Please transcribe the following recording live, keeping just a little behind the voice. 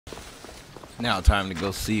Now time to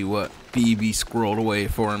go see what Phoibe scrolled away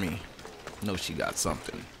for me. Know she got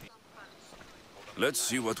something. Let's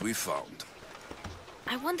see what we found.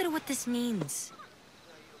 I wonder what this means.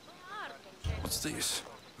 What's this?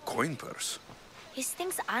 A coin purse? His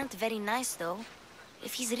things aren't very nice, though.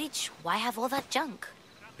 If he's rich, why have all that junk?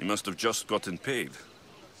 He must have just gotten paid.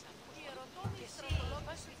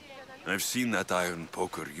 I've seen that iron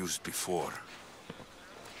poker used before.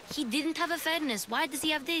 He didn't have a furnace. Why does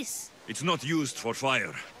he have this? It's not used for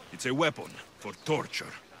fire. It's a weapon for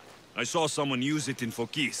torture. I saw someone use it in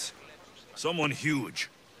Phokis. Someone huge.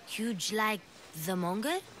 Huge like the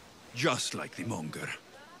monger? Just like the monger.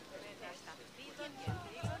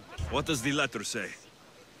 What does the letter say?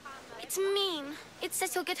 It's mean. It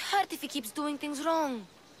says he'll get hurt if he keeps doing things wrong.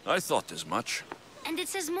 I thought as much. And it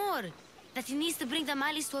says more. That he needs to bring the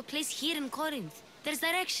Malis to a place here in Corinth. There's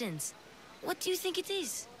directions. What do you think it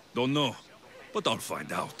is? Don't know, but I'll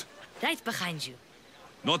find out. Right behind you.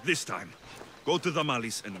 Not this time. Go to the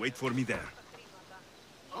Malis and wait for me there.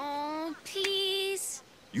 Oh, please.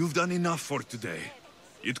 You've done enough for today.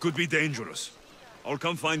 It could be dangerous. I'll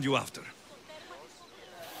come find you after.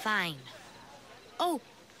 Fine. Oh,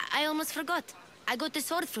 I almost forgot. I got the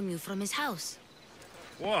sword from you from his house.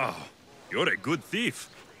 Wow, you're a good thief.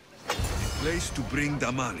 A place to bring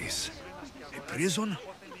Damalis. A prison?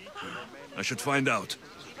 I should find out.